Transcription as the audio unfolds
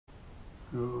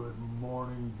Good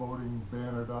morning,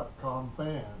 boatingbanner.com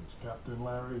fans. Captain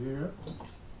Larry here.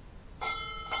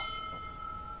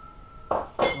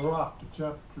 We're off to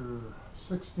chapter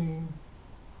 16,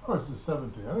 or is it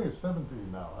 17? I think it's 17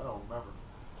 now, I don't remember.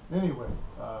 Anyway,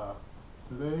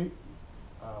 today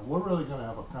we're really going to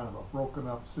have a kind of a broken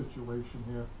up situation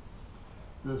here.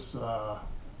 This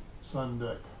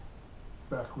Sundeck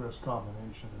backrest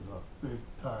combination is a big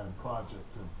time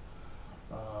project, and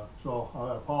so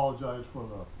I apologize for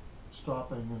the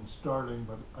stopping and starting,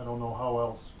 but I don't know how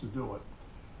else to do it.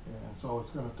 And so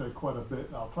it's going to take quite a bit.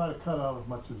 I'll try to cut out as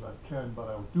much as I can, but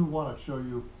I do want to show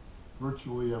you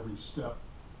virtually every step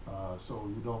so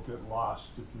you don't get lost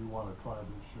if you want to try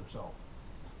this yourself.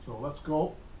 So let's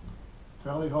go.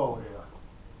 Tally ho here.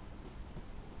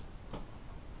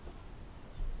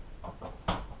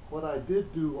 What I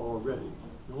did do already,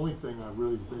 the only thing I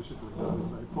really basically done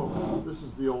is I foamed. This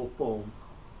is the old foam,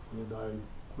 and I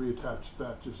reattached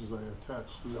that just as I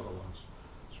attached the other ones.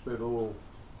 Sprayed a little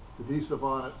adhesive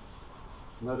on it,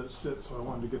 let it sit, so I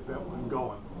wanted to get that one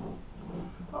going.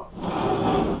 I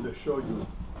wanted to show you,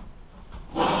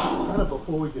 kind of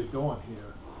before we get going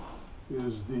here,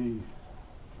 is the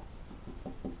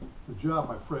job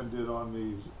my friend did on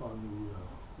the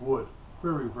wood.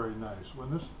 Very, very nice.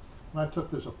 When I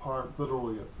took this apart,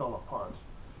 literally it fell apart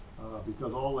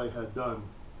because all they had done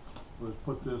was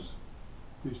put this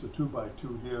piece of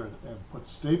 2x2 here and put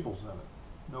staples in it,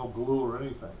 no glue or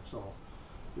anything. So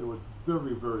it was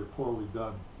very, very poorly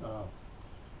done. Well,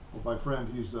 my friend,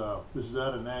 this is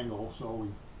at an angle, so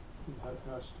it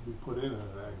has to be put in at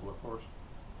an angle, of course.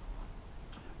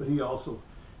 But he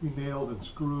nailed and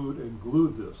screwed and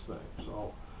glued this thing.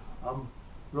 So I'm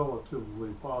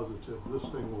relatively positive this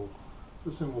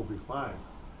thing will be fine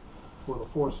for the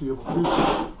foreseeable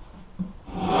future.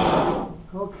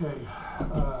 Okay,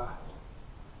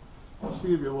 I'll just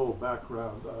give you a little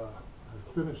background.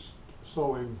 I finished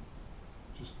sewing,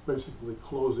 just basically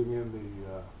closing in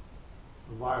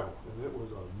the vinyl, and it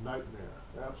was a nightmare,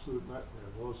 absolute nightmare.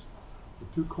 The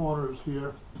two corners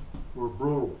here were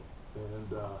brutal,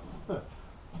 and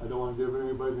I don't want to give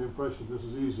anybody the impression this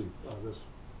is easy. This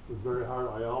was very hard.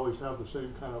 I always have the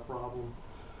same kind of problem.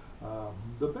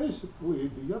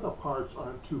 Basically, the other parts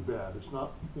aren't too bad. It's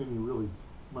not any really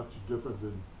much different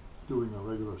than doing a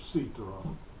regular seat or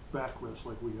a backrest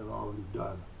like we had already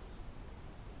done.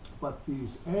 But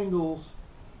these angles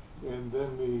and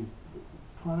then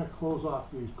trying to close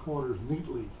off these corners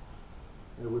neatly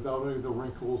and without any of the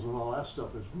wrinkles and all that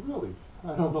stuff is really,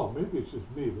 I don't know, maybe it's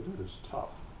just me, but it is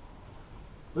tough.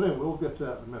 But anyway, we'll get to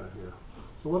that in a minute here.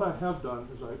 So what I have done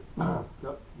is I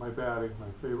got my batting,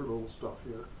 my favorite little stuff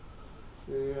here.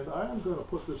 And I am going to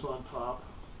put this on top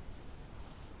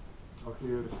of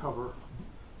here to cover.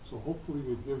 So hopefully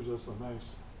it gives us a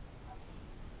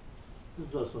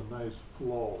nice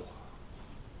flow.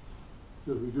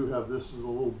 Because we do have this is a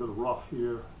little bit rough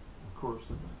here. Of course,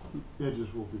 the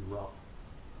edges will be rough.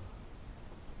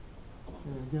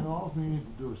 And again, all we need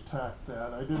to do is tack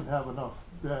that. I didn't have enough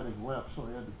batting left, so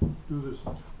I had to do this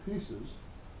in two pieces.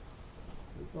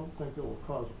 I don't think it will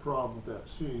cause a problem with that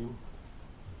seam.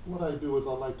 What I do is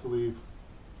I like to leave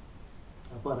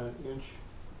about an inch.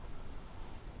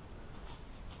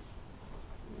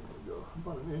 There we go.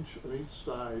 About an inch on each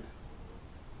side,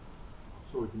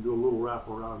 so we can do a little wrap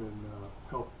around and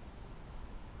help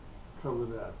cover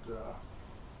that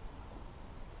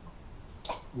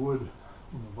wood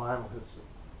when the vinyl hits it.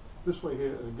 This way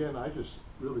here, and again, I just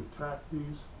really tack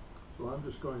these, so I'm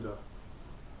just going to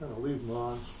kind of leave them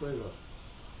on, spray the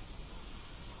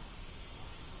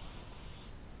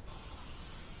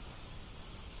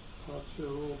tops here a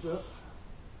little bit.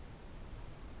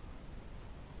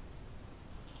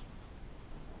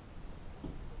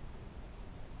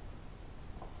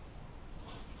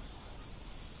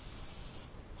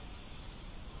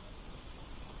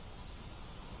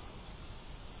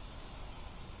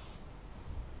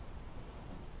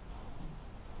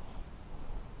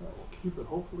 That will keep it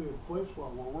hopefully in place while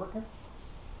we're working.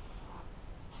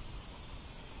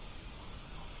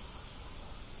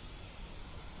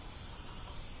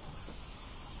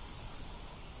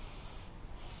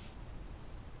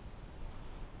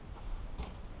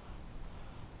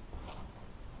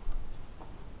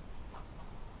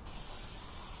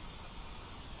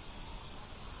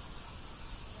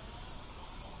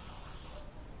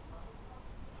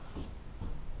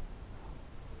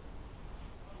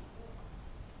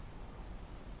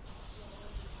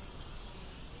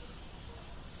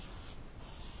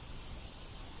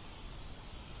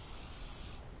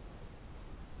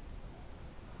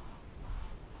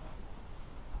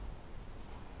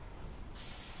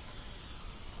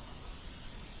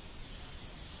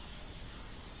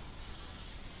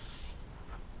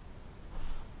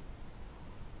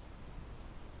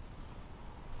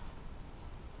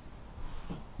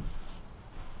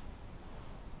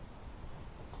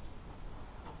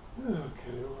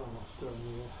 Okay, we're almost done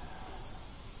here.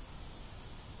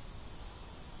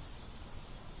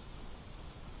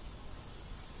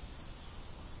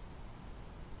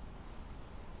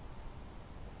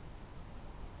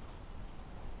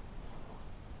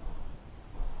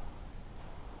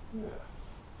 Yeah.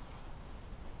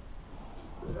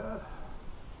 Too bad.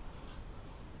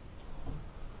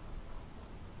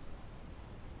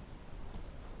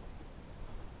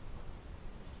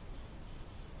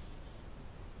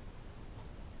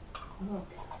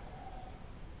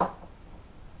 Okay.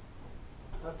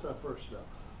 That's our first step.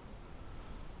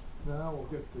 Now we'll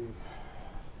get the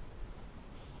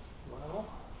well.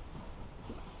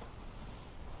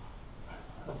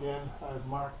 Again, I've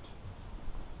marked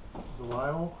the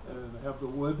vinyl and I have the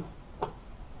wood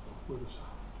with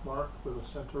a mark where the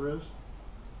center is.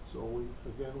 So we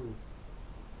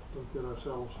don't get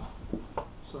ourselves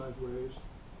sideways.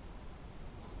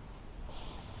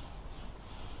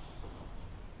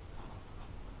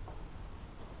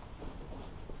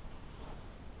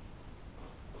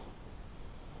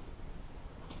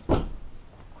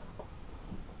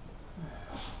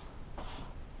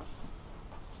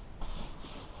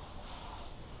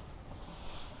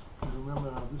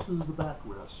 Remember now, this is the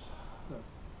backrest.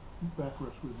 The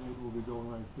backrest we made will be going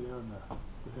right there, and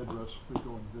the headrest will be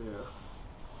going there.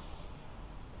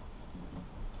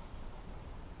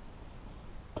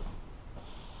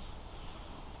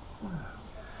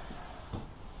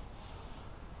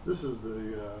 This is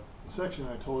the section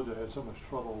I told you I had so much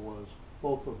trouble was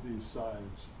both of these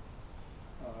sides.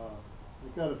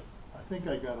 I think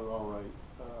I got it all right,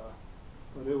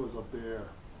 but it was a bear.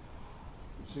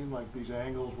 It seemed like these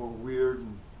angles were weird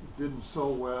and it didn't sew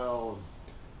well. And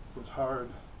it was hard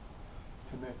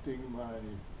connecting my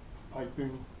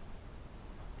piping.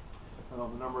 I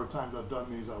don't know the number of times I've done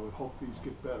these. I would hope these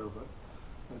get better, but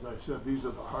as I said, these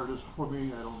are the hardest for me.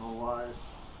 I don't know why.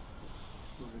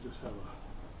 So I just have a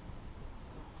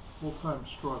full-time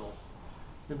struggle.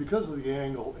 And because of the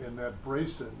angle and that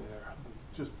brace in there,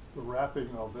 just the wrapping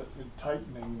of it and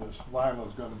tightening this vinyl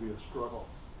is going to be a struggle.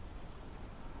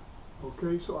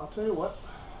 Okay, so I'll tell you what,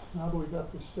 now that we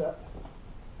got this set,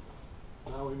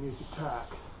 now we need to tack.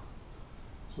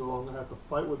 So I'm going to have to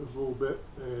fight with this a little bit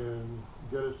and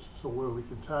get it so where we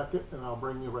can tack it, and I'll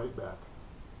bring you right back.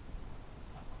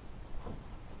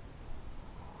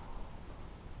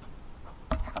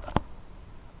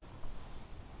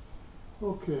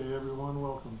 Okay, everyone,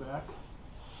 welcome back.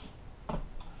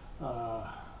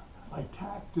 I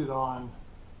tacked it on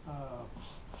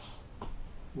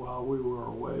while we were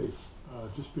away,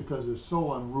 just because it's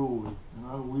so unruly and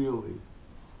unwieldy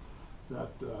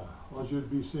that all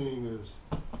you'd be seeing is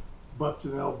butts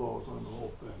and elbows on the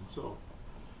whole thing. So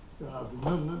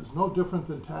it's no different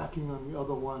than tacking on the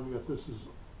other one, yet this is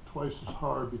twice as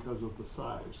hard because of the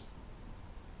size.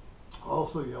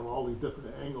 Also, you have all these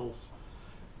different angles,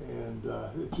 and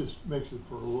it just makes it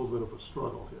for a little bit of a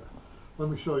struggle here. Let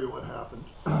me show you what happened.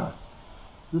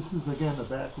 This is again the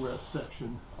backrest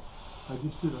section. I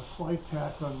just did a slight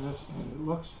tack on this, and it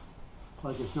looks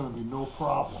like it's going to be no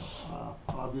problem.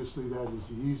 Obviously that is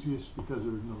the easiest because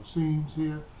there's no seams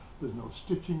here, there's no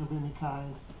stitching of any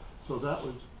kind, so that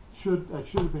should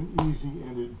have been easy,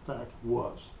 and it in fact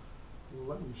was.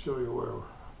 Let me show you where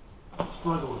the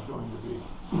struggle is going to be.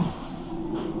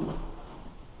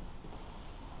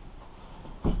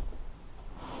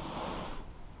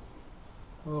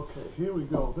 Okay, here we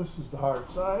go. This is the hard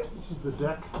side. This is the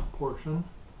deck portion.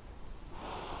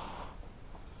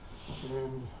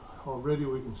 And already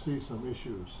we can see some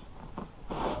issues.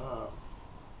 The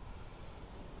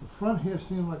front here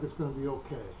seems like it's going to be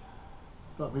okay.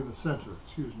 I mean the center,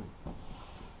 excuse me.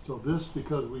 So this,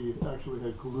 because we actually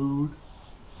had glued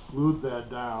that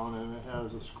down, and it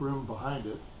has a scrim behind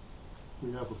it,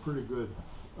 we have a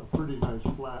pretty nice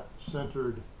flat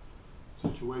centered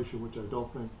situation, which I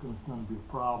don't think is going to be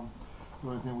a problem. The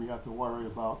only thing we have to worry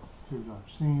about, here's our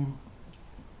seam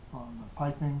on the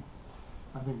piping.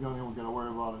 I think the only thing we're going to worry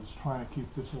about is trying to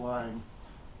keep this line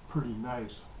pretty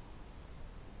nice.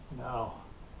 Now,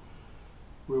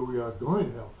 where we are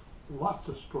going to have lots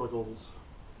of struggles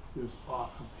is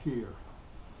off of here.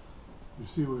 You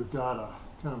see we've got a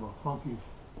kind of a funky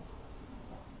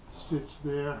stitch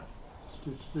there.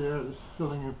 This is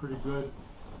filling in pretty good,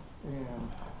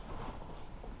 and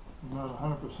I'm not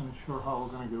 100% sure how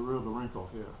we're going to get rid of the wrinkle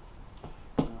here.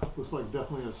 Looks like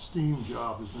definitely a steam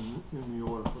job is in the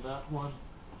order for that one.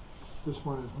 This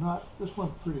one is not. This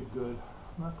one's pretty good.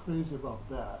 I'm not crazy about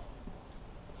that.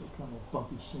 It's kind of a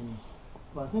bumpy seam,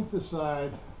 but I think this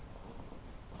side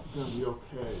is going to be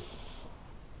okay.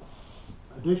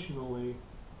 Additionally, you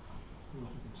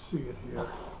can see it here.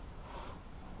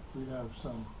 we have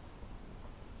some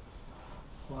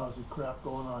lousy crap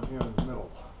going on here in the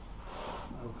middle.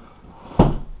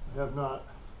 I have not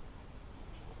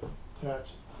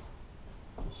attached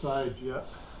the sides yet,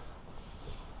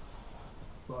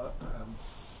 but I'm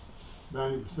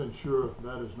 90% sure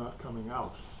that is not coming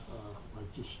out,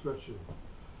 like just stretching.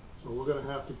 So we're going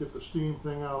to have to get the steam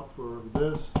thing out for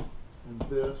this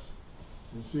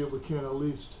and see if we can at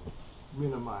least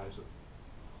minimize it.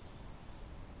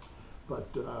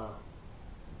 But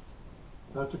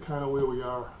that's the kind of way we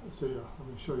are. Let's see, let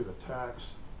me show you the tacks.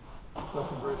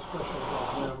 Nothing very special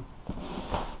about them.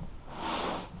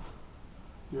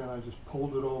 Again, I just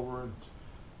pulled it over and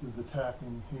did the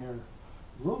tacking here.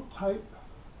 A little tight.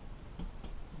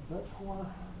 That corner.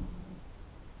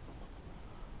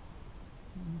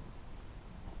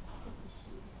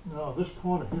 No, this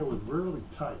corner here was really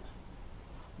tight.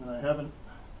 And I haven't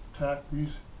tacked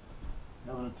these,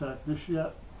 haven't attacked this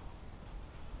yet.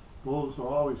 Those are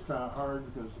always kind of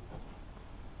hard because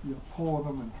you're pulling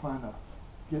them and trying to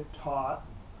get taut.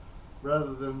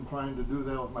 Rather than trying to do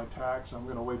that with my tacks, I'm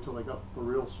going to wait till I got the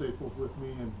real staples with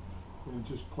me and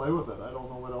just play with it. I don't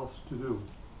know what else to do.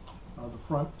 The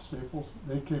front staples,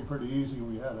 they came pretty easy.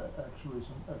 We had actually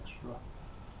some extra.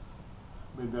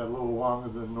 Made that a little longer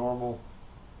than normal.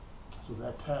 So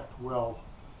that tacked well.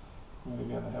 And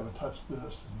again, I haven't touched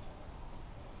this and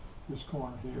this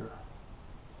corner here.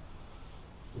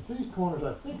 But these corners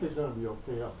I think are going to be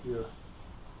okay up here.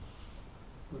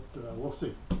 But we'll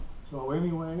see. So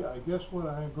anyway, I guess what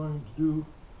I'm going to do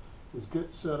is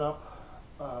get set up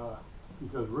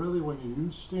because really when you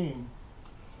use steam,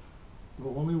 the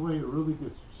only way it really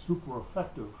gets super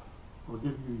effective or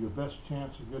give you your best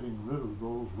chance of getting rid of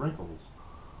those wrinkles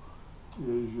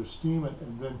is you steam it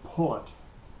and then pull it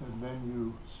and then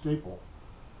you staple.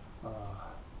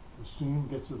 The steam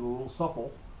gets it a little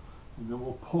supple and then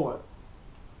we'll pull it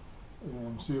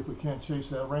and see if we can't chase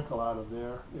that wrinkle out of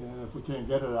there, and if we can't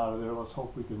get it out of there, let's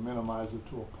hope we can minimize it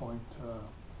to a point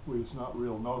where it's not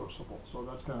real noticeable. So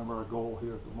that's kind of our goal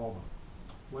here at the moment.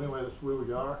 Well, anyway, that's where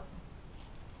we are.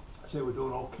 I say we're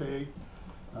doing okay,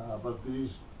 but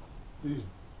these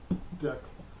deck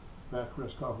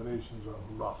backrest combinations are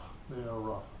rough. They are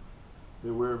rough. They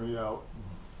wear me out.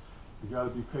 You got to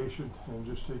be patient and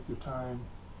just take your time.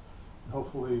 And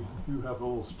hopefully you have a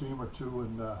little steam or two,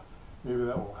 and maybe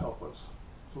that will help us.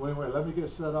 So anyway, let me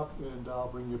get set up and I'll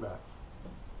bring you back.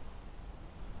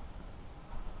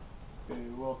 Okay,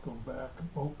 welcome back,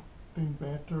 Boating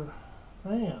Banter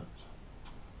fans.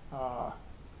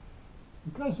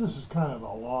 Because this is kind of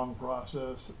a long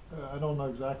process, I don't know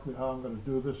exactly how I'm going to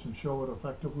do this and show it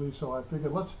effectively, so I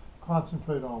figured let's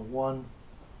concentrate on one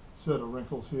set of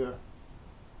wrinkles here,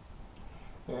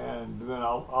 and then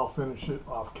I'll finish it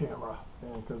off camera,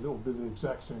 because it will be the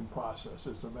exact same process.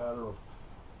 It's a matter of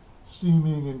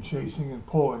steaming and chasing and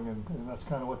pulling, and that's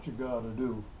kind of what you got to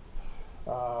do.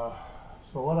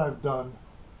 So what I've done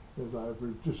is I've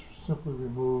just simply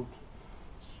removed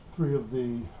 3 of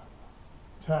the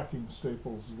tacking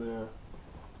staples there.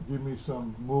 Give me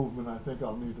some movement. I think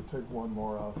I'll need to take one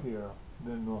more out here.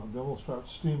 Then we'll start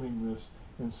steaming this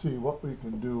and see what we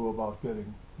can do about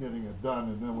getting it done,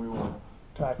 and then we will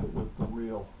tack it with the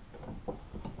real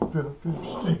finish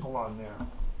staple on there.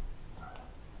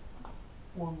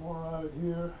 One more out of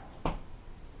here.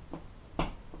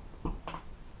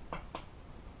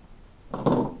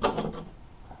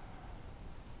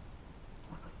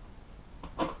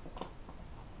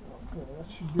 Okay, that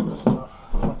should give us enough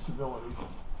flexibility.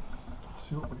 Let's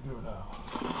see what we do now.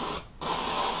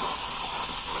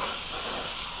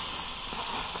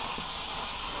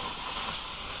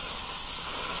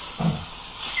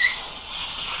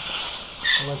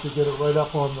 I like to get it right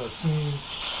up on the seam,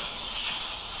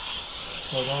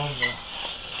 right on the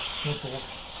nipple.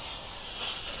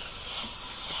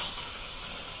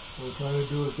 What we're trying to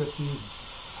do is get these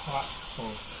hot,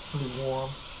 or pretty warm.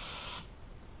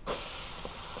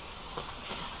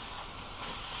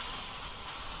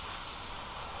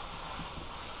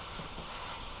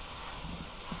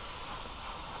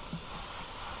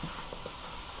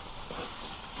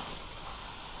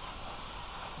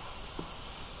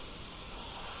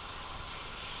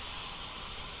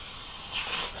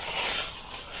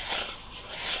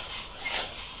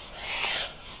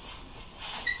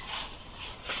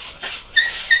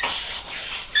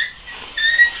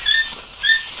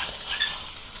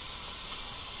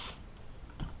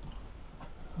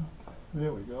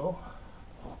 There we go.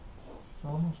 It's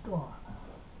almost gone.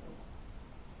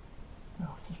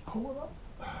 Now just pull it up.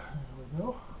 There we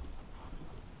go.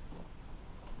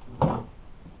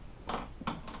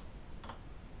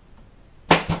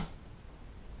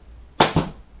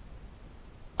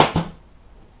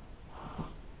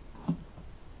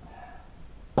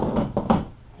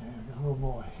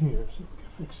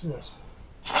 fix this.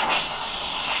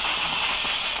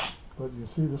 But you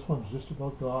see, this one's just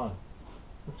about gone.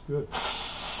 That's good.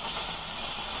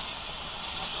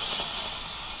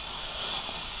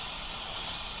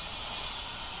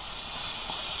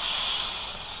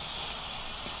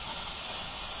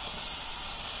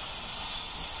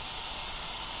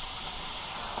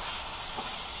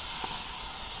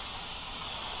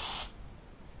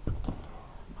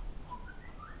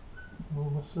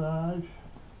 Little massage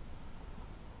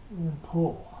and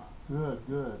pull. Good,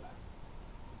 good.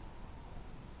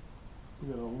 We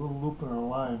got a little loop in our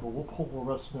line, but we'll pull the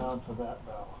rest down to that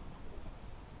now.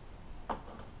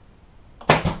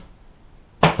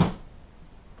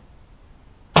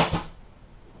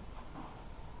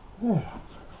 Yeah.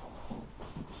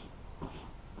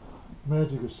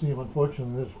 Magic of seam.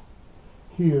 Unfortunately, this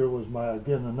here was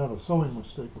again another sewing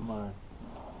mistake of mine.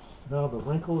 Now the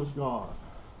wrinkle is gone.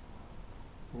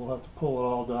 We'll have to pull it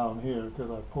all down here because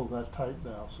I pulled that tight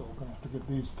now, so we're going to have to get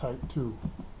these tight too.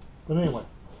 But anyway,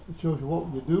 it shows you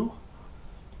what you do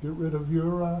to get rid of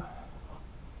your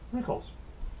wrinkles.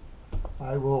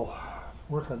 I will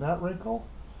work on that wrinkle,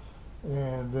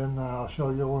 and then I'll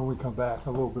show you when we come back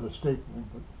a little bit of stapling,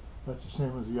 but that's the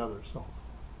same as the others. So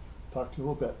talk to you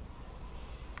a little bit.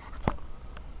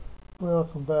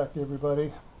 Welcome back,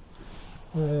 everybody.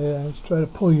 Let's try to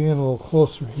pull you in a little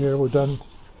closer here. We're done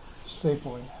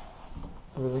stapling.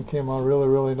 Everything came out really,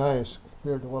 really nice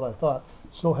compared to what I thought.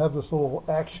 Still have this little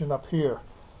action up here.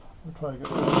 I'll try to get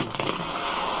rid of it.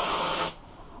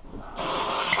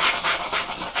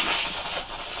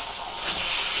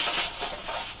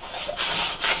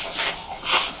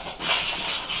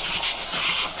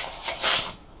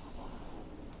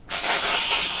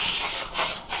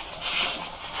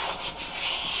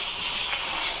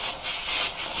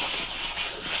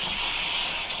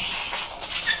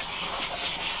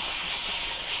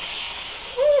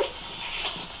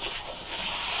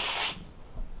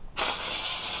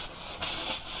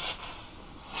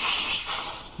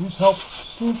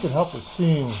 Seam can help the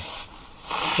seam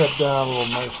set down a little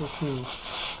nicer too.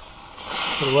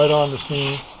 Put it right on the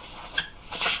seam.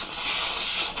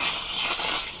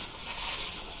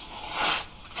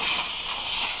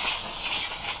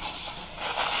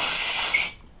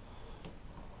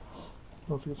 I don't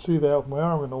know if you can see that with my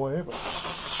arm in the way, but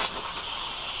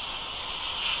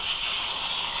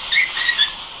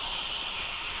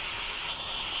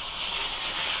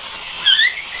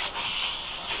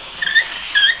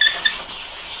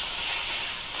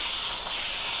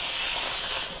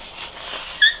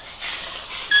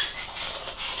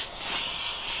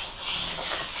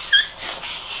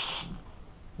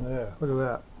yeah, look at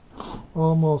that.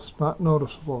 Almost not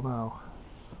noticeable now.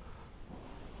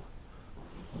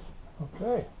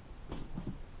 Okay.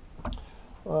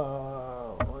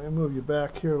 Let me move you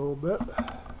back here a little bit.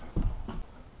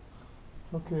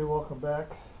 Okay, welcome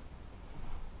back.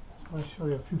 I'm going to show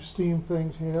you a few steam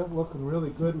things here. Looking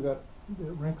really good. We got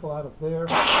the wrinkle out of there.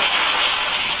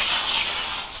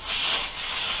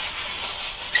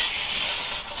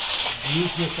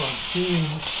 Use this on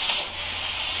seams.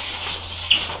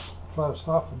 Try to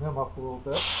soften them up a little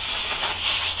bit.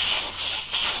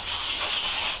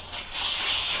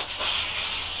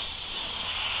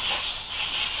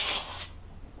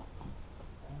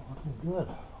 Looking good.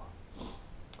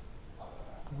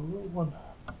 Got a little one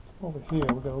over here.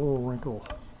 We got a little wrinkle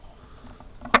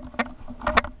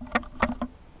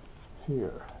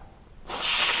here.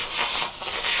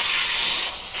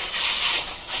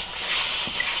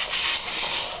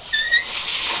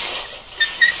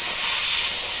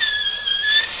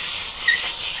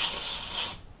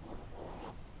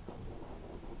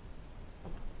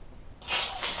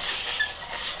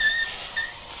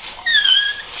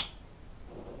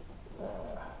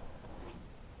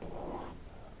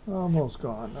 Almost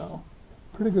gone now.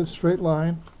 Pretty good straight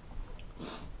line.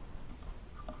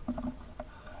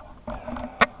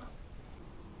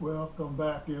 Welcome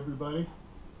back, everybody.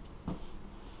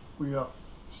 We are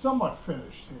somewhat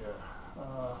finished here.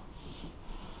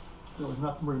 There was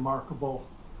nothing remarkable,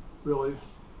 really.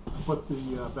 Put the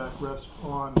backrest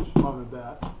on, just mounted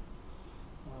that.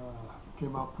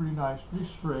 Came out pretty nice, pretty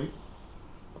straight.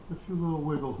 A few little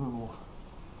wiggles in the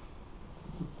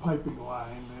piping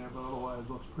line there, but otherwise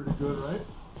looks pretty good, right?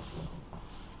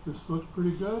 This looks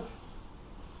pretty good.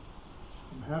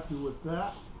 I'm happy with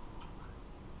that.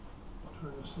 I'll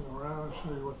turn this thing around and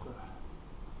show you what the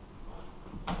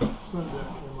Sundeck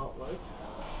came out like.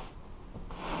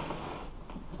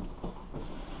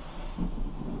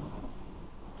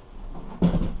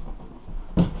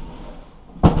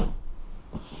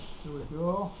 There we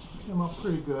go. Came out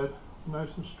pretty good.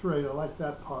 Nice and straight. I like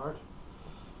that part.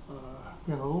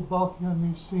 Again, a little bulky on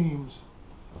these seams.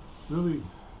 Really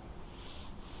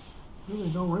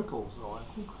no wrinkles though. I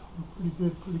think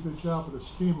pretty good job with the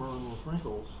steamer on those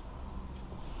wrinkles.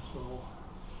 So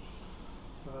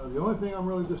the only thing I'm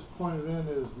really disappointed in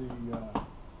is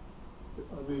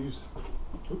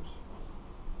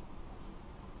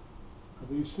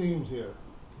these seams here.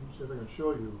 Let me see if I can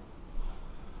show you.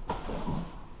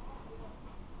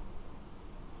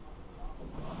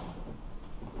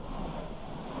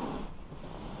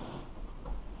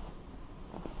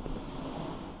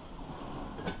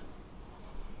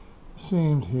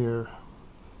 Seams here.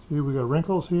 See, we got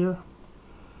wrinkles here,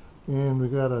 and we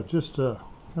got just a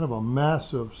kind of a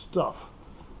mass of stuff.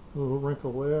 A little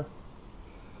wrinkle there,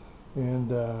 and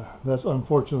that's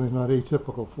unfortunately not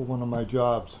atypical for one of my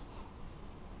jobs.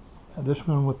 And this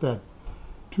one with that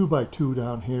 2x2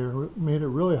 down here made it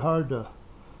really hard to,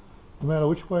 no matter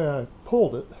which way I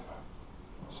pulled it,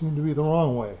 seemed to be the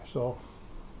wrong way. So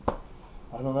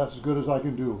I know that's as good as I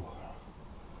can do.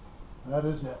 That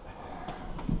is it.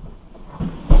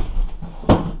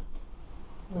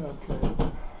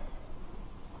 Okay,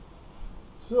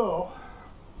 so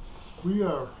we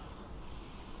are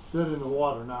dead in the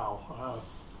water now.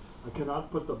 I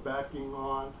cannot put the backing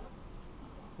on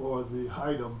or the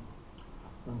item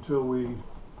until we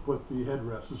put the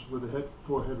headrest. This is where the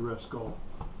four headrests go.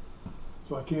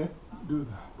 So I can't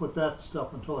put that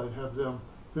stuff until I have them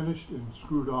finished and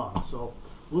screwed on. So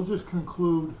we'll just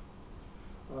conclude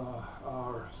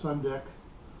our Sundeck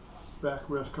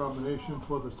backrest combination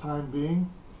for the time being.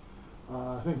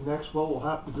 I think next what we'll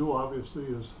have to do obviously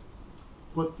is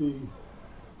put the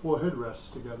four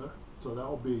headrests together. So that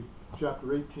will be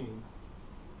chapter 18.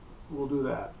 We'll do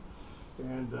that.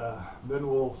 And then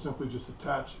we'll simply just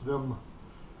attach them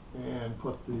and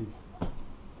put the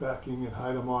backing and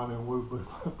hide them on, and we'll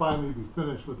finally be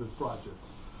finished with this project.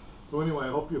 So anyway,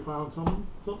 I hope you found something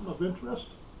of interest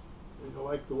and you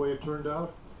like the way it turned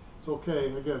out. It's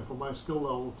okay, again, for my skill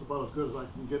level, it's about as good as I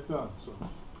can get done. So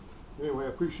anyway, I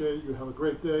appreciate it. You have a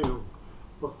great day.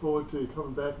 Look forward to you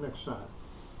coming back next time.